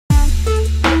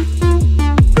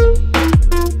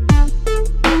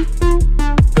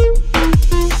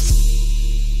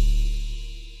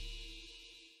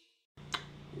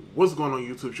What's going on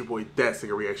YouTube? It's your boy That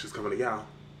Singer Reactions coming to y'all.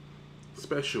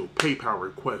 Special PayPal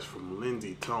request from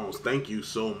Lindsay Tones. Thank you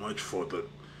so much for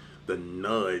the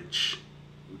nudge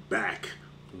back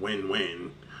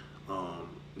win-win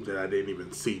that I didn't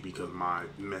even see because my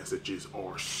messages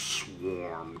are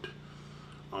swarmed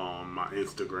on my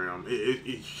Instagram.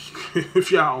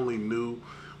 If y'all only knew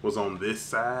was on this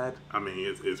side, I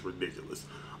mean it's ridiculous.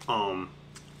 Yeah,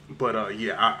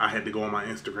 I had to go on my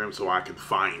Instagram so I could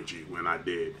find you, and I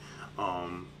did.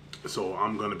 So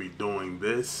I'm going to be doing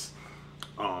this.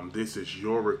 This is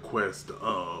your request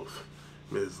of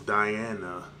Miss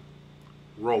Diana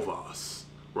Rouvas.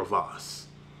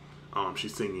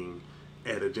 She's singing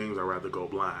Etta James, I'd Rather Go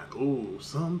Blind. Ooh,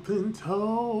 something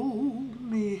told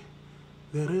me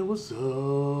that it was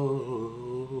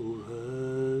over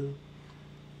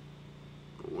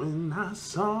when I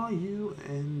saw you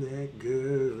and that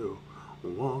girl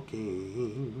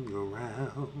walking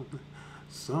around.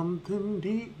 Something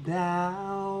deep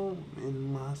down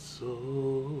in my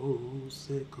soul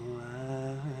said,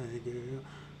 cry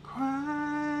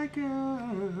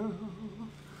girl.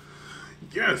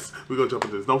 Yes, we're gonna jump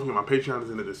into this. Don't forget my Patreon is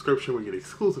in the description. We get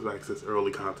exclusive access,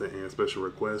 early content, and special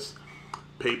requests.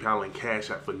 PayPal and Cash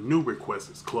App for new requests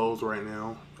is closed right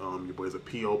now. Your boy's a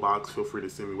P.O. box. Feel free to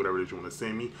send me whatever it is you want to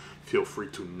send me. Feel free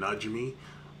to nudge me.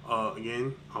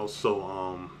 Again,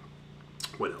 also,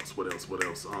 what else? Your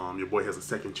boy has a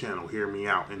second channel, Hear Me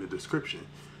Out, in the description.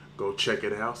 Go check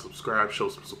it out. Subscribe, show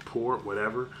some support,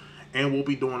 whatever. And we'll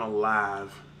be doing a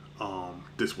live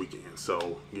this weekend,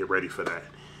 so get ready for that.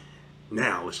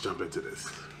 Now, let's jump into this.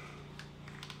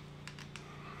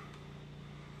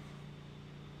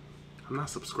 I'm not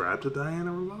subscribed to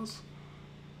Diana Rouvas.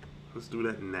 Let's do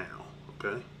that now,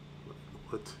 okay?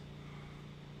 What?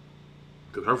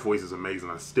 Because her voice is amazing.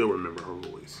 I still remember her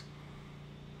voice.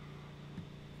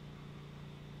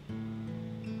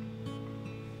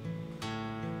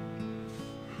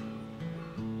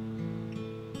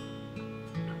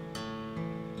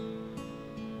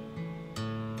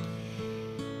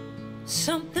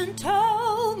 Something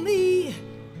told me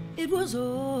it was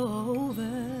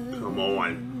over. Come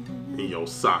on. In your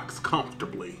socks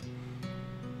comfortably.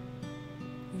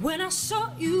 When I saw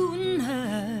you and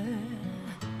her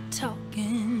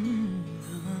talking.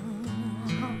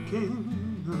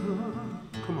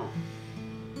 Come on.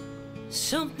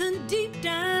 Something deep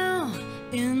down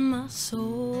in my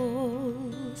soul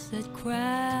said,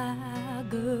 cry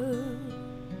girl.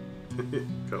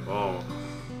 Come on.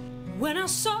 When I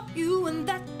saw you and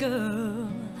that girl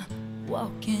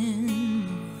walking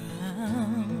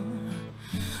around,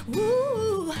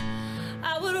 ooh,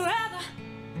 I would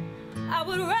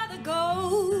rather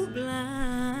go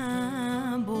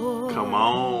blind, boy. Come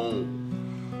on.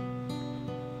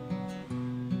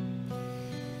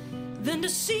 Than to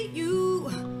see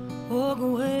you walk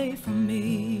away from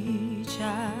me,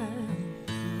 child.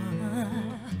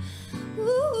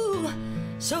 Ooh,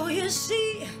 so you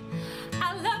see,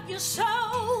 I love you so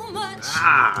much.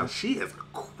 Ah, she has a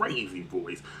crazy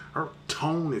voice. Her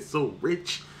tone is so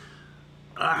rich.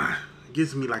 It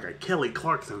gives me like a Kelly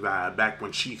Clarkson vibe back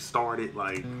when she started.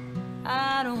 Like,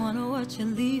 I don't wanna watch you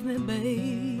leave me,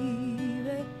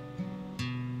 baby.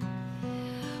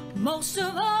 Most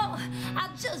of all, I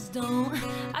just don't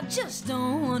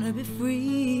wanna be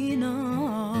free,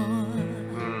 no.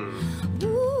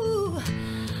 Ooh,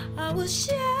 I was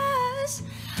just.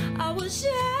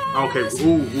 Okay,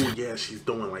 ooh, yeah, she's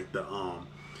doing like the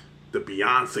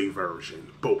Beyonce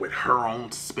version, but with her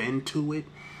own spin to it,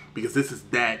 because this is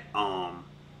that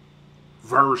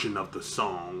version of the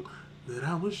song that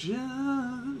I was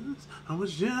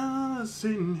just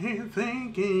sitting here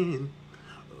thinking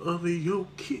of your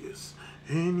kiss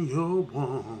and your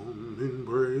warm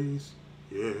embrace,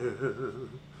 yeah.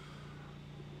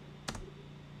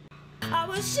 I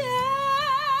was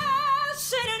just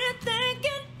sitting here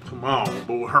thinking. Come on,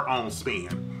 but with her own spin,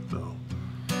 so.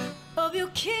 Of your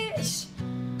kiss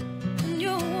and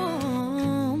your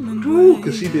warm embrace. Ooh,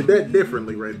 because she did that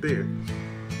differently right there.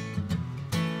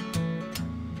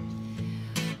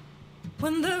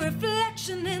 When the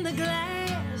reflection in the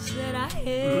glass that I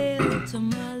held to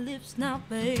my lips now,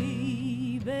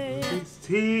 baby, These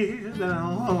tears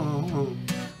down.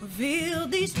 reveal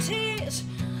these tears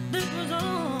that was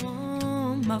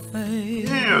on my face.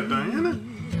 Yeah, Diana.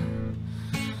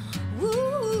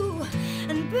 Ooh,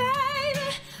 and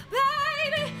baby,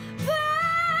 I'd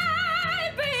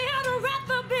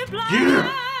rather be blind, Yeah.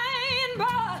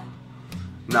 boy.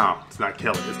 No, it's not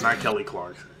Kelly. It's not Kelly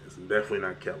Clarkson. It's definitely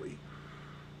not Kelly.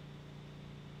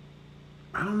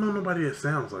 I don't know nobody that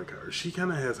sounds like her. She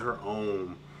kind of has her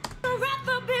own. I'd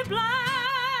rather be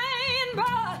blind,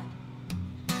 boy.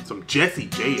 Some Jessie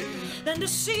J. than to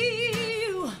see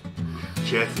you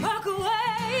Jessie. walk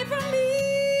away from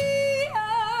me.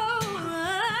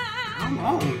 Oh, Come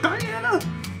on, Diana.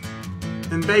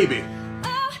 And baby.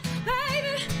 oh,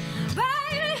 baby,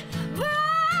 baby, baby,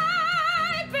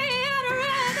 I'd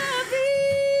rather be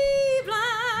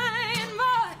blind,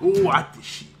 boy. Ooh,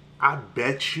 I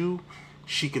bet you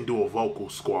she can do a vocal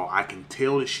squall. I can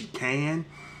tell that she can.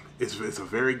 It's a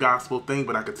very gospel thing,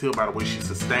 but I can tell by the way she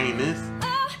sustained this. Oh,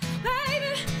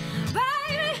 baby,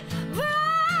 baby,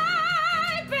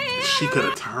 baby, She could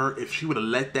have turned, if she would have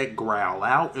let that growl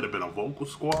out, it'd have been a vocal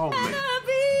squall. Man. I'd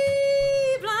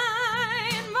be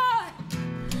blind,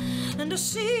 boy, and to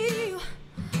see you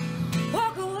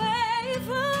walk away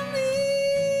from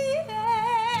me.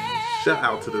 Shout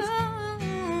out to this.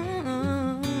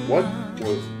 What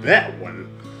was that one?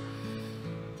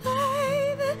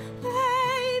 Baby,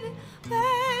 baby,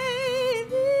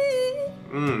 baby.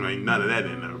 Ain't none of that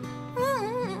in there.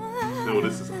 No,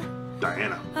 this is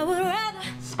Diana. I would rather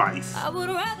Spice.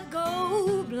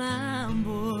 go blind,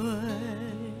 boy.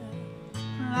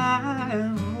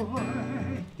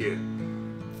 Yeah.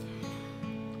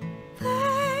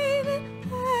 Baby,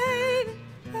 baby,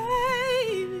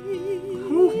 baby.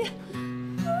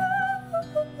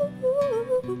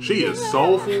 She is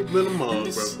soulful than a mug,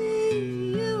 bro.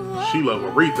 She love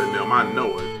Aretha and them, I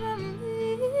know it.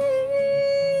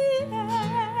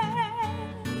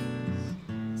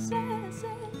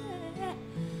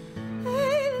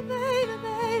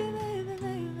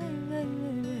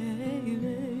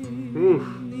 Oof.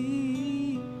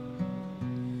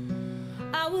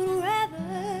 I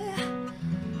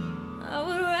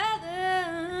would rather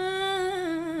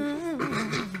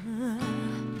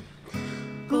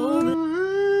go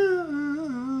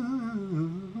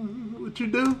What you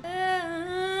do?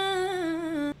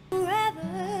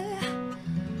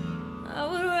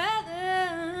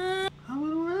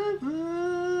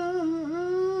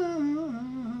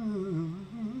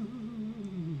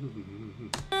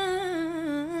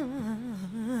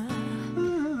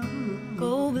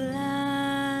 go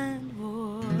blind,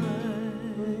 boy.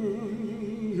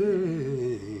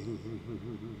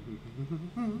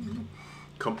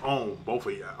 Come on, both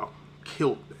of y'all.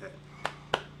 Killed that.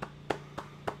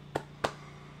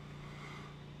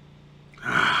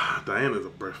 Diana's a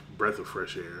breath of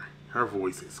fresh air. Her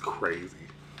voice is crazy.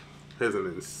 Has an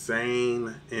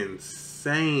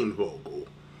insane vocal.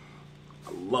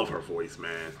 I love her voice,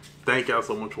 man. Thank y'all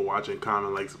so much for watching.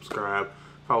 Comment, like, subscribe.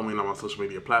 Follow me on all my social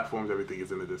media platforms. Everything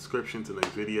is in the description to the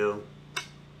next video.